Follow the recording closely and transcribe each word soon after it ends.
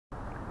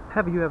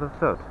Have you ever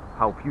thought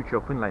how future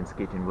of inline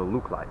skating will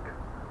look like?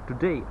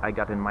 Today I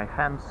got in my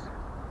hands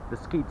the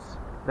skates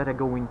that are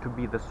going to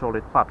be the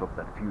solid part of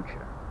that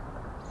future.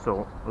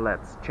 So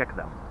let's check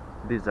them.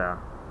 These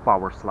are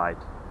POWERSLIDE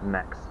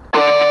NEXT.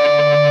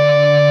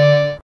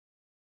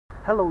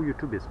 Hello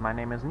YouTubeers, my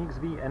name is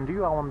NikZvi and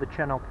you are on the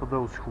channel for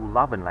those who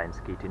love inline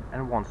skating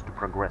and wants to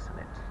progress in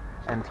it.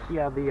 And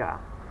here they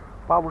are,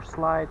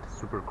 POWERSLIDE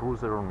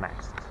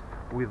SupercruiserNEXT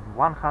with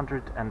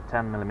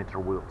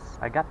 110mm wheels.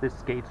 I got these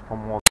skates for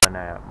more than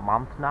a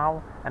month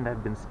now and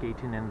I've been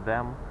skating in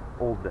them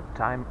all the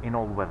time in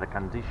all weather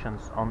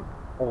conditions on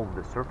all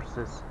the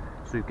surfaces,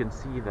 so you can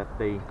see that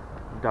they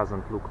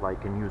doesn't look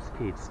like a new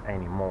skates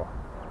anymore.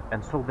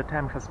 And so the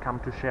time has come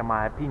to share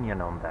my opinion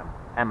on them.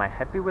 Am I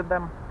happy with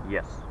them?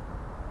 Yes.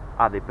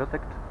 Are they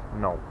perfect?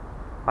 No.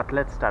 But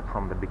let's start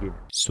from the beginning.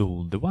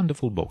 So the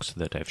wonderful box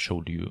that I've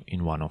showed you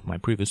in one of my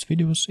previous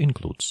videos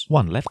includes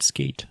one left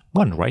skate,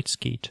 one right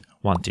skate,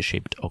 one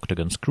T-shaped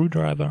octagon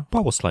screwdriver,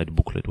 POWERSLIDE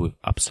booklet with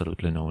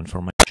absolutely no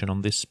information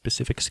on these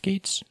specific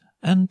skates,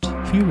 and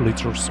few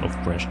liters of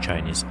fresh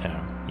Chinese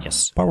air.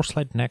 Yes,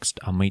 POWERSLIDE NEXT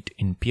are made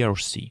in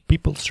PRC,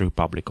 People's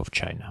Republic of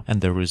China,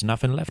 and there is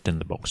nothing left in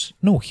the box.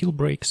 No heel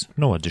brakes,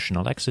 no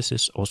additional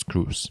accessories or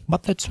screws.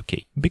 But that's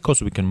okay,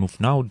 because we can move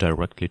now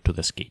directly to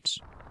the skates.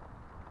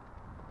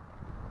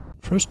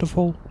 First of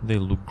all, they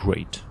look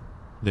great.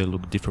 They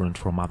look different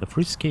from other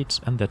free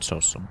skates, and that's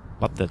awesome.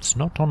 But that's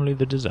not only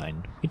the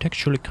design, it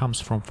actually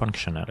comes from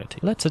functionality.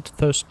 Let's at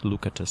first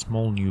look at a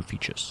small new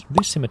features.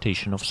 This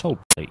imitation of sole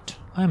plate.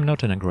 I am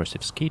not an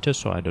aggressive skater,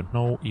 so I don't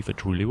know if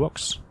it really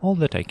works. All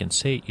that I can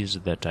say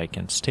is that I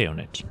can stay on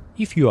it.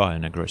 If you are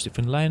an aggressive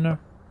inliner,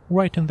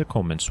 write in the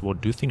comments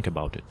what do you think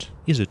about it.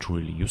 Is it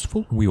really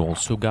useful? We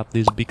also got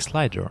this big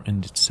slider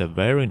and it's a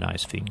very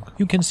nice thing.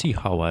 You can see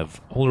how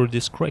I've already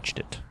scratched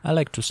it. I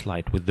like to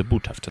slide with the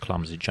boot after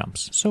clumsy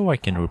jumps, so I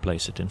can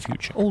replace it in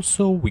future.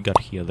 Also, we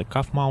got here the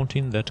cuff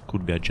mounting that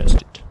could be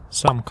adjusted.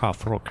 Some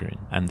cuff rockering,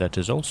 and that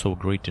is also a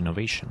great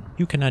innovation.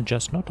 You can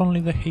adjust not only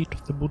the height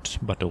of the boot,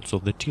 but also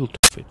the tilt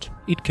of it.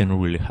 It can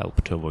really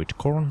help to avoid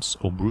corns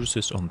or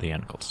bruises on the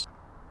ankles.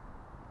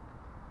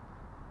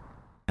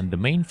 And the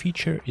main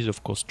feature is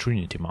of course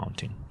trinity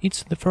mounting.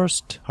 It's the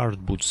first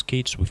hard boot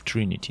skates with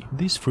trinity.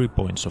 These 3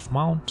 points of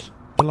mount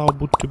allow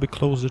boot to be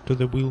closer to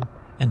the wheel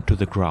and to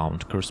the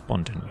ground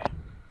correspondingly.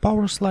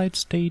 POWERSLIDE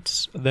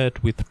states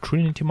that with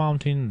trinity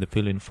mounting the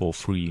feeling for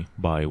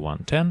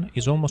 3x110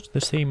 is almost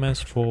the same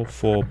as for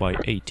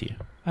 4x80.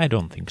 I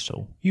don't think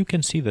so. You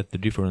can see that the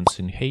difference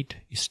in height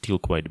is still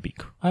quite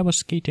big. I was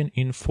skating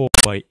in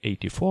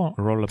 4x84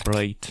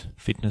 rollerblade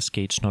fitness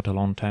skates not a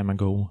long time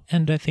ago,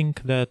 and I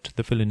think that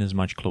the feeling is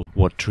much closer.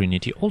 What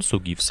Trinity also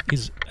gives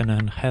is an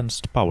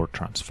enhanced power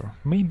transfer.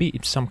 Maybe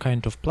it's some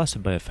kind of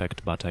placebo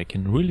effect, but I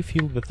can really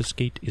feel that the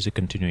skate is a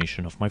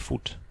continuation of my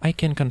foot. I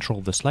can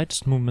control the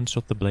slightest movements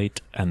of the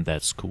blade, and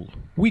that's cool.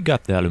 We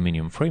got the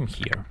aluminum frame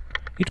here.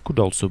 It could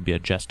also be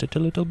adjusted a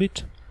little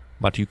bit,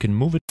 but you can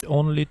move it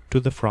only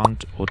to the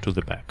front or to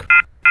the back.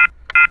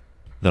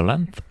 The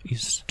length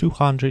is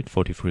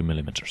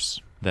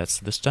 243mm. That's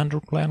the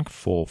standard length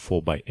for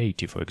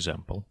 4x80, for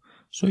example,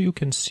 so you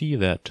can see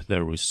that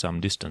there is some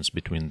distance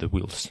between the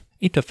wheels.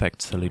 It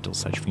affects a little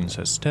such things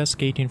as stair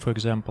skating, for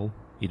example.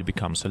 It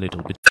becomes a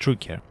little bit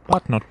trickier,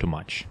 but not too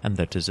much, and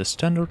that is a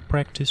standard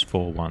practice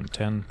for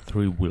 110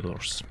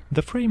 three-wheelers.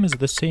 The frame is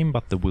the same,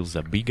 but the wheels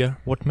are bigger,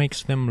 what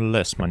makes them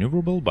less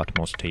maneuverable but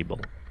more stable,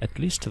 at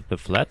least at the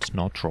flat,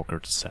 not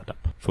rockered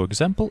setup. For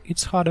example,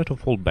 it's harder to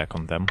fall back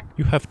on them,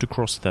 you have to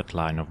cross that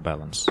line of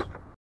balance.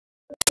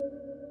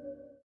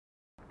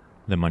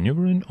 The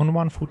maneuvering on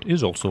one foot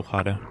is also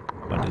harder,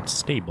 but it's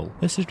stable.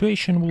 The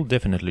situation will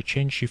definitely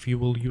change if you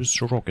will use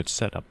rocket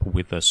setup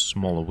with the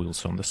smaller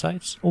wheels on the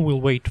sides, or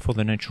will wait for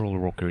the natural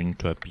rockering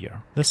to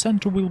appear. The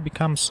center wheel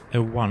becomes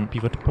a one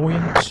pivot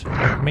point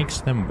that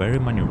makes them very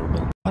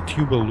maneuverable, but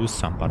you will lose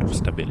some part of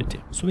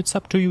stability. So it's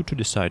up to you to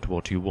decide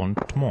what you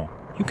want more.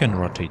 You can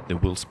rotate the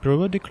wheels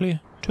periodically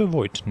to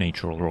avoid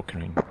natural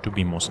rockering, to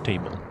be more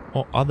stable,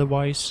 or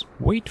otherwise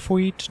wait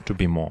for it to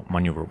be more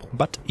maneuverable.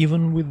 But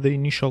even with the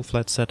initial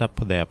flat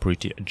setup, they are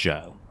pretty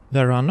agile. They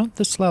are not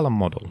the slalom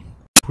model.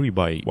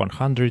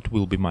 3x100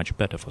 will be much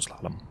better for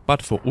slalom,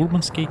 but for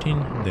urban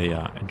skating they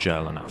are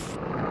agile enough.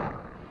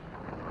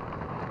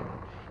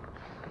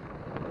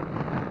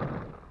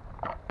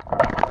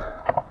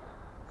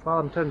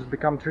 Slalom turns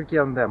become tricky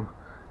on them,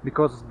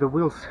 because the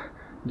wheels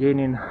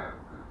gaining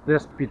their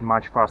speed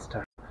much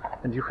faster,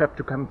 and you have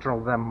to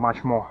control them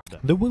much more.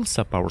 The wheels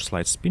are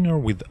POWERSLIDE spinner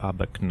with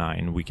ABAC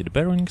 9 wicked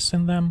bearings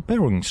in them.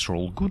 Bearings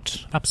roll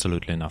good,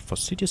 absolutely enough for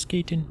city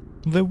skating.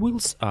 The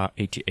wheels are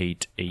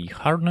 88A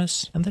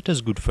hardness, and that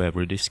is good for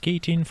everyday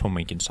skating, for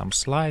making some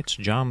slides,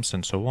 jumps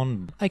and so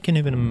on. I can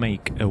even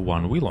make a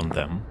one wheel on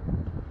them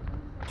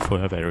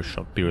for a very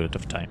short period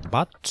of time,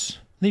 but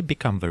they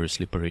become very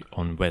slippery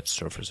on wet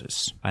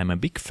surfaces. I'm a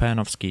big fan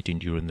of skating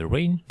during the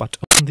rain, but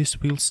on these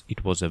wheels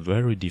it was a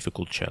very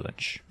difficult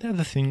challenge. The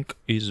other thing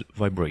is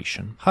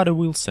vibration. Harder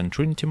wheels and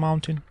trinity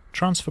mounting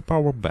transfer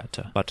power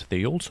better, but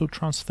they also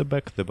transfer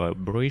back the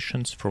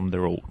vibrations from the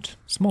road.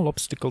 Small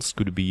obstacles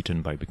could be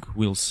eaten by big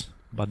wheels,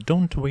 but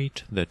don't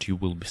wait that you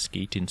will be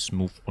skating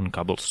smooth on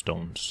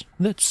cobblestones.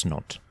 That's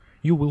not.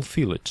 You will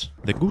feel it.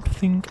 The good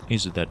thing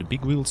is that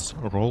big wheels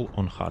roll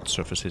on hard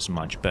surfaces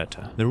much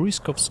better. The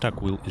risk of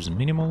stuck wheel is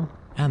minimal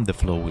and the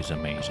flow is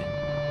amazing.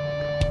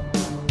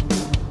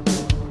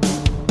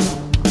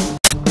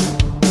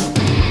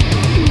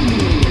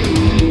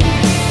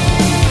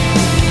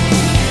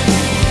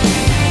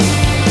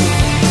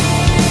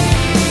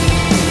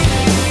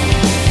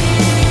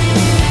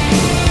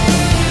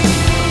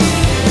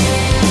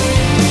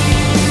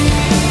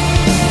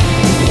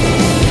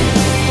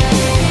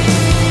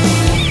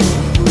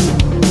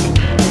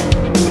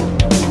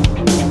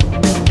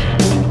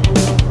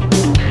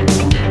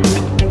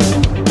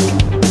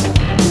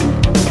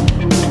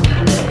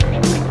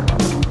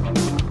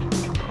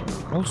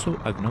 Also,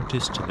 I've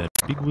noticed that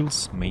big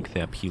wheels make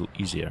the uphill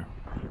easier.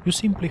 You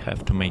simply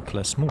have to make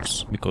less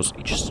moves, because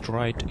each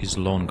stride is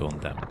long on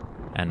them,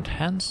 and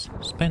hence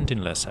spend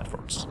in less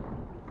efforts.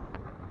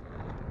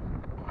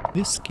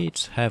 These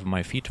skates have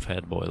my Fit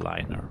Fat Boy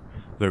liner.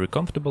 Very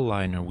comfortable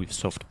liner with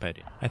soft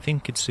padding. I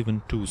think it's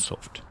even too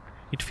soft.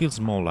 It feels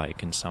more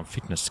like in some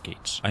fitness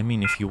skates. I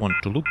mean, if you want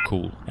to look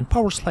cool, and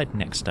PowerSlide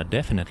Next are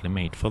definitely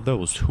made for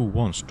those who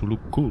wants to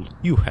look cool,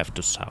 you have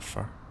to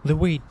suffer. The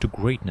way to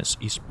greatness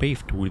is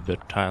paved with the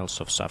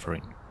tiles of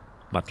suffering.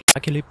 But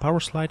luckily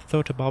PowerSlide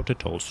thought about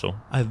it also.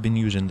 I've been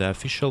using the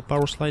official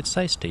PowerSlide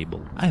size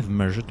table. I've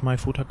measured my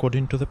foot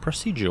according to the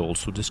procedure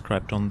also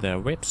described on their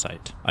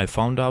website. I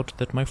found out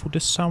that my foot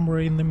is somewhere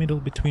in the middle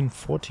between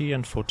 40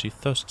 and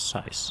 41st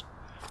size.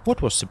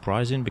 What was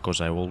surprising,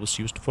 because I always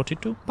used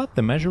 42, but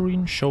the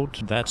measuring showed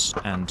that,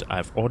 and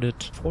I've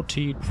ordered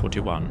 40,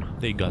 41.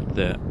 They got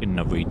the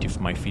innovative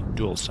My Feet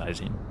dual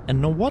sizing.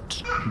 And know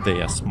what?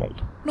 They are small.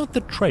 Not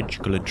that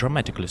tragically,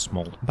 dramatically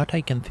small, but I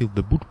can feel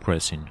the boot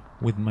pressing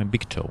with my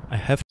big toe. I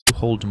have to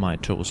hold my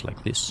toes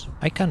like this.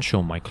 I can't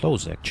show my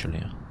clothes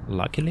actually.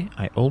 Luckily,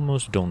 I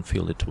almost don't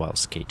feel it while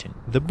skating.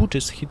 The boot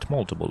is heat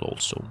moldable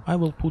also. I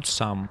will put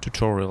some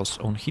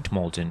tutorials on heat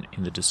molding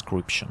in the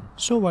description.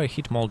 So I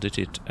heat molded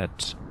it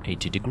at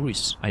 80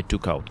 degrees. I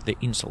took out the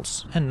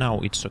insoles and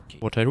now it's okay.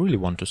 What I really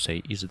want to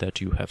say is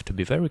that you have to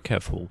be very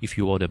careful if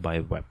you order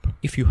by web.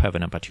 If you have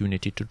an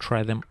opportunity to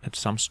try them at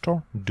some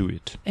store, do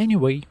it.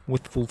 Anyway,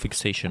 with full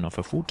fixation of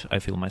a foot, I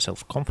feel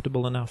myself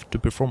comfortable enough to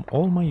perform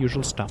all my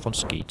usual stuff on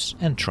skates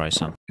and try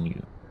something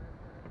new.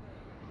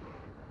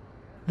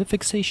 The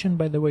fixation,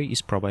 by the way,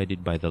 is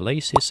provided by the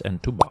laces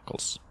and two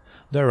buckles.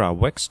 There are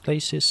waxed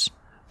laces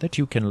that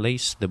you can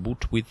lace the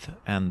boot with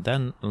and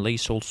then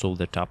lace also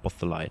the top of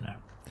the liner.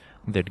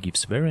 That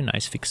gives very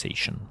nice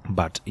fixation,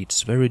 but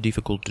it's very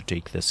difficult to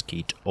take the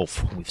skate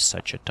off with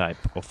such a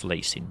type of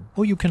lacing.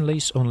 Or you can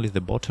lace only the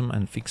bottom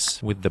and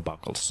fix with the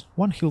buckles.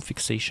 One heel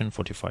fixation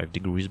 45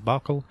 degrees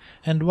buckle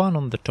and one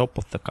on the top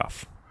of the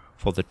cuff.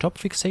 For the top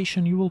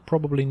fixation you will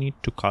probably need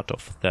to cut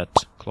off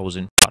that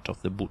closing part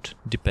of the boot,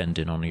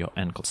 depending on your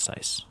ankle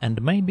size.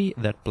 And maybe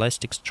that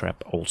plastic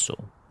strap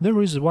also. There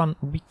is one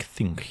weak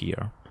thing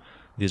here.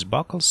 These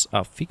buckles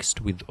are fixed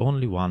with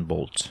only one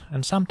bolt,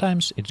 and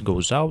sometimes it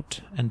goes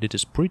out and it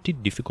is pretty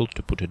difficult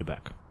to put it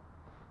back.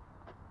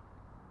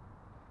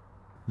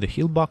 The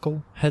heel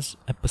buckle has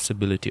a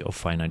possibility of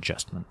fine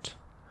adjustment.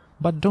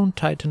 But don't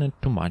tighten it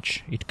too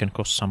much, it can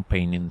cause some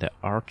pain in the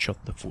arch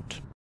of the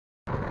foot.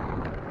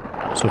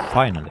 So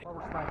finally,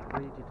 PowerSlide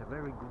created a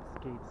very good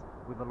skates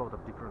with a lot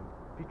of different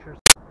features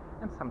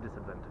and some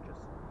disadvantages.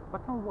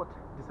 But now what?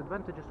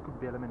 Disadvantages could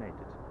be eliminated.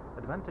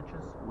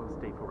 Advantages will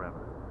stay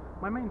forever.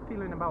 My main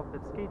feeling about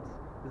that skates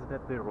is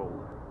that they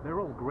roll. They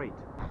roll great.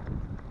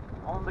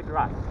 On the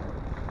grass.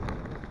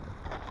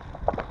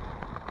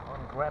 On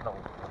gravel.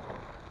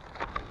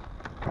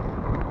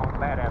 On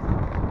bad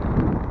asphalt.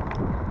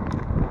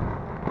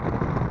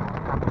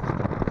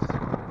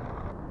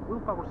 Will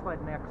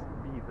PowerSlide Next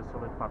be the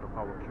solid part of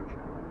our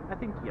future? I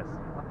think yes,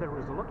 but there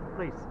is a lot of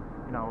place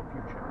in our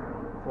future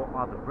for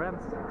other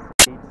brands,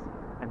 skates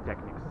and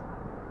techniques.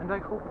 And I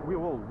hope we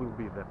all will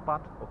be the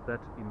part of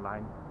that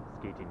inline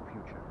skating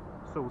future.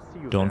 So see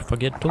you don't there.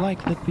 forget to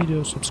like that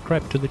video,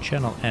 subscribe to the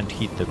channel and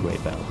hit the grey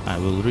bell. I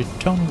will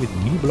return with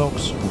new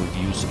blogs,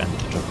 reviews and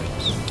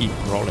tutorials. Keep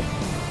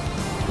rolling!